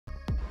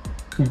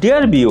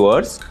Dear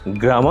viewers,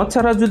 grammar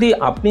ছাড়া যদি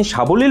আপনি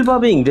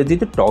সাবলীলভাবে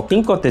ইংরেজিতে টকিং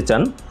করতে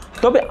চান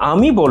তবে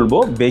আমি বলবো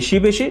বেশি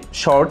বেশি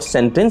শর্ট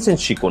সেন্টেন্সেস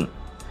শিখুন।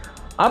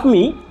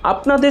 আমি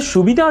আপনাদের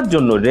সুবিধার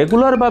জন্য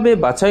রেগুলারভাবে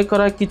বাছাই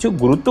করা কিছু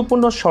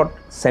গুরুত্বপূর্ণ শর্ট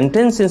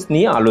সেন্টেন্সেস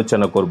নিয়ে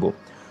আলোচনা করব।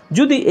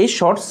 যদি এই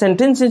শর্ট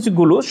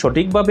সেন্টেন্সেসগুলো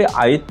সঠিকভাবে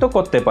আয়ত্ত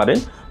করতে পারেন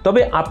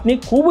তবে আপনি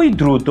খুবই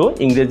দ্রুত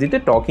ইংরেজিতে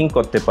টকিং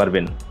করতে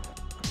পারবেন।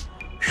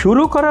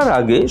 শুরু করার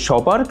আগে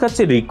সবার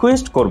কাছে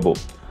রিকোয়েস্ট করব,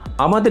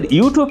 আমাদের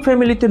ইউটিউব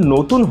ফ্যামিলিতে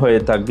নতুন হয়ে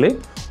থাকলে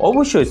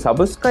অবশ্যই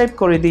সাবস্ক্রাইব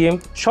করে দিয়ে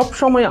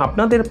সবসময়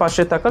আপনাদের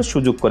পাশে থাকার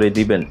সুযোগ করে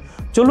দিবেন।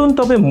 চলুন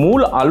তবে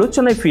মূল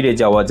আলোচনায় ফিরে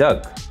যাওয়া যাক।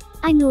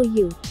 I know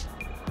you.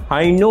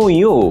 I know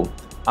you,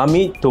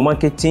 আমি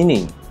তোমাকে চিনি।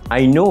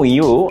 I know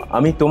you,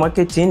 আমি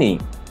তোমাকে চিনি।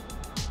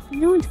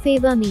 Don't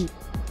favor me.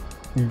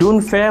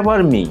 Don't favor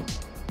me,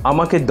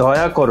 আমাকে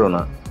দয়া করো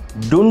না।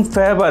 Don't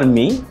favor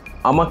me,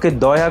 আমাকে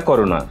দয়া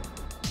করো না।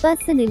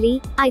 Personally,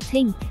 I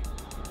think.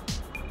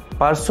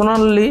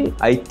 Personally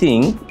I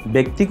think,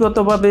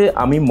 ব্যক্তিগতভাবে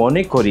আমি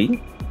মনে করি।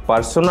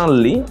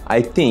 পার্সোনালি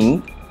আই থিঙ্ক,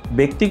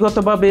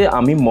 ব্যক্তিগতভাবে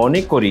আমি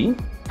মনে করি।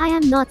 I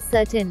am not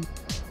certain.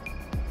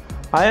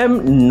 I am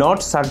not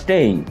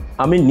certain,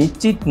 আমি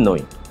নিশ্চিত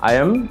নই। আই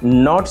অ্যাম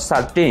নট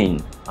সার্টেইন,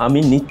 আমি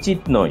নিশ্চিত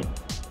নই।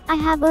 I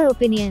have an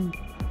opinion.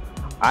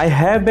 I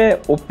have a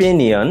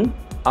opinion,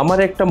 আমার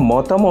একটা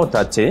মতামত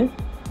আছে।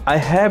 আই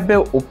হ্যাভ এ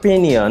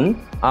ওপিনিয়ন,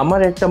 আমার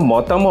একটা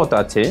মতামত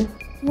আছে।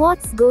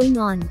 What's going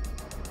on?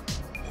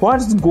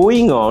 What's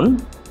going on,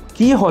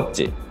 কি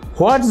হচ্ছে।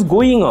 হোয়াটস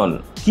গোয়িং অন,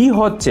 কি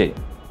হচ্ছে।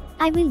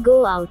 I will go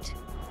out.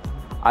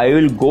 I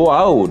will go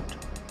out,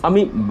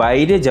 আমি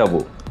বাইরে যাব।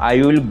 আই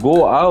উইল গো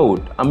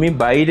আউট, আমি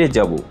বাইরে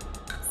যাব।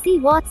 See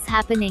what's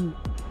happening.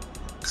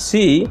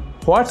 C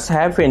what's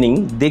happening,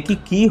 দেখি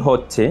কি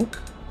হচ্ছে।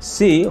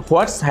 সি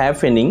হোয়াটস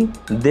হ্যাপেনিং,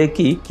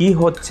 দেখি কি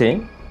হচ্ছে।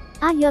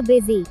 Are you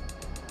busy?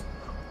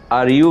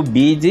 Are you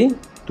busy,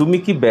 তুমি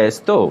কি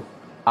ব্যস্ত।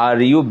 আর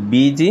ইউ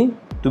বিজি,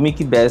 তুমি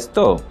কি ব্যস্ত।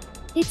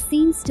 It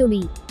seems to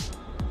me.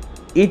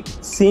 It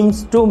seems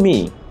to me,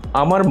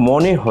 আমার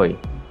মনে হয়।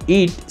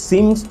 ইট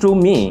সিমস টু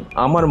মি,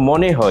 আমার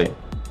মনে হয়।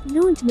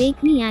 Don't make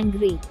me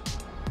angry.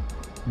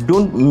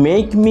 Don't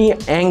make me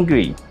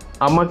angry,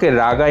 আমাকে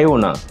রাগায়ও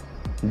না।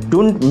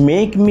 ডোন্ট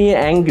মেক মি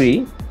অ্যাংরি,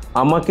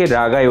 আমাকে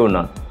রাগায়ও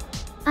না।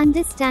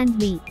 Understand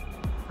me.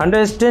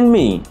 আন্ডারস্ট্যান্ড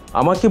মি,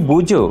 আমাকে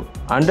বুঝো।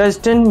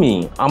 আন্ডারস্ট্যান্ড মি,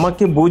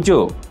 আমাকে বুঝো।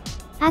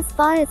 As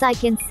far as I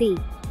can see.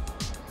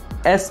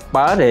 As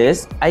per S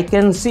I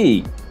can see,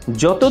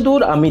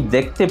 যতদূর আমি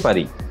দেখতে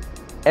পারি।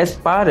 As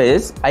per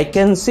S I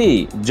can see,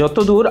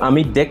 যতদূর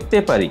আমি দেখতে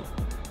পারি।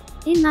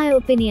 In my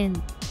opinion.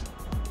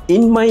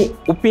 In my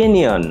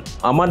opinion,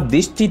 আমার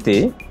দৃষ্টিতে।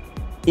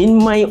 ইন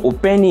মাই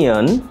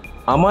ওপিনিয়ন,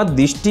 আমার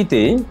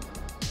দৃষ্টিতে।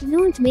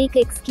 Don't make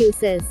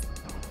excuses.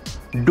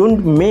 Don't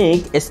make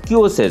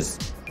excuses,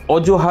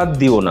 অজুহাত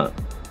দিও না।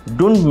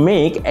 ডোন্ট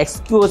মেক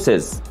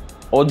এক্সকিউজেস,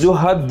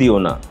 অজুহাত দিও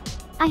না।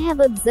 I have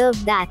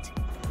observed that.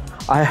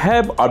 I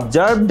have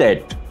observe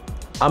that,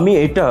 আমি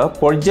এটা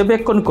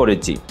পর্যবেক্ষণ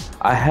করেছি।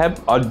 আই হ্যাভ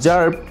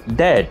অবজার্ভ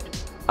দ্যাট,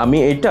 আমি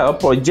এটা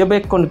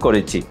পর্যবেক্ষণ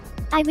করেছি।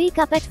 I wake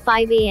up at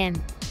 5 a.m.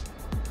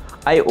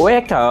 I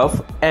wake up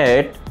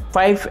at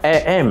 5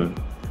 AM,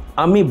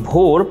 আমি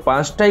ভোর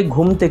 5টায়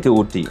ঘুম থেকে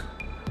উঠি।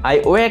 I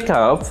wake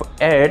up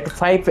at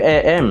 5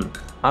 AM,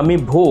 আমি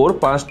ভোর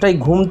 5টায়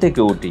ঘুম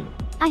থেকে উঠি।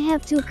 I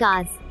have 2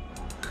 cars.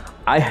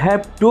 I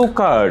have 2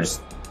 curse,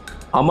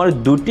 আমার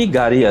 2টি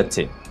গাড়ি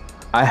আছে।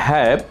 আই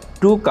হ্যাভ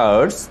 2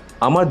 কার্স,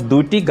 আমার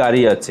 2টি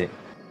গাড়ি আছে।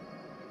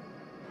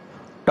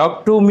 টক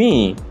টু মি,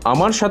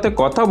 আমার সাথে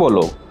কথা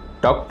বলো।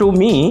 টক টু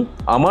মি,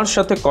 আমার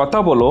সাথে কথা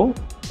বলো।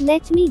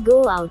 Let me go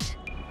out.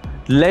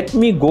 Let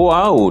me go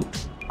out,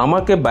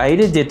 আমাকে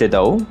বাইরে যেতে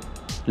দাও।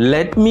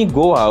 লেট মি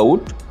গো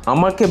আউট,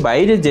 আমাকে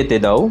বাইরে যেতে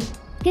দাও।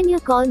 Can you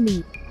call me?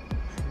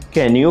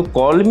 Can you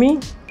call me,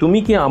 তুমি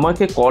কি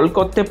আমাকে কল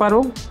করতে পারো।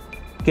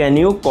 ক্যান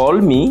ইউ কল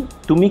মি,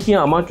 তুমি কি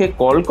আমাকে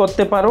কল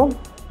করতে পারো।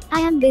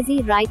 I am busy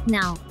right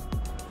now.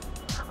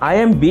 I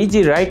am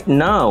busy right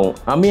now,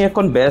 আমি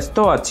এখন ব্যস্ত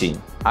আছি।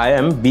 I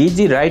am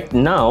busy right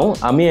now,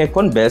 আমি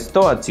এখন ব্যস্ত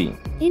আছি।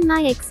 In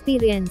my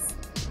experience.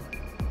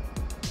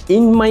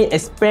 In my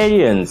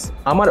experience,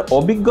 আমার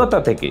অভিজ্ঞতা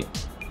থেকে।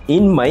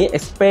 ইন মাই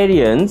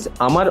এক্সপেরিয়েন্স,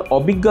 আমার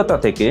অভিজ্ঞতা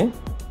থেকে।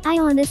 I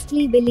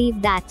honestly believe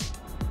that.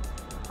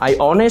 I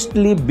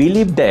honestly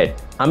believe that,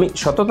 আমি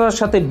সততার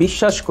সাথে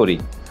বিশ্বাস করি।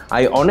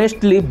 আই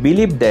অনেস্টলি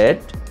বিলিভ দ্যাট,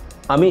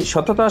 আমি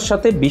সততার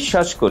সাথে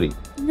বিশ্বাস করি।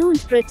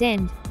 Don't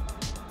pretend.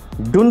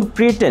 ডোন্ট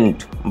প্রিটেন্ড,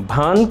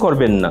 ভান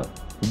করবেন না।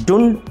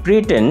 ডোন্ট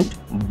প্রিটেন্ড,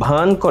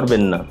 ভান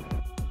করবেন না।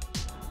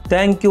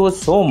 থ্যাংক ইউ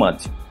সো মাচ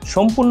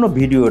সম্পূর্ণ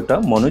ভিডিওটা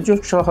মনোযোগ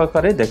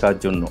সহকারে দেখার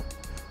জন্য।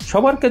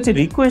 সবার কাছে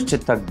রিকোয়েস্ট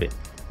থাকবে,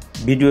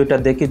 ভিডিওটা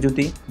দেখে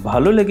যদি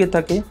ভালো লেগে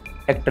থাকে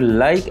একটা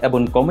লাইক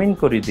এবং কমেন্ট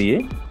করে দিয়ে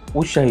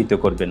উৎসাহিত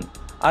করবেন।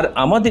 আর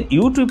আমাদের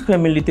ইউটিউব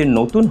ফ্যামিলিতে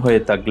নতুন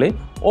হয়ে থাকলে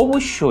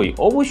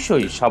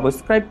অবশ্যই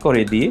সাবস্ক্রাইব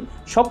করে দিয়ে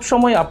সব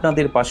সময়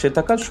আপনাদের পাশে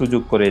থাকার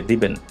সুযোগ করে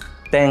দিবেন।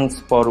 Thanks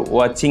for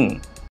watching.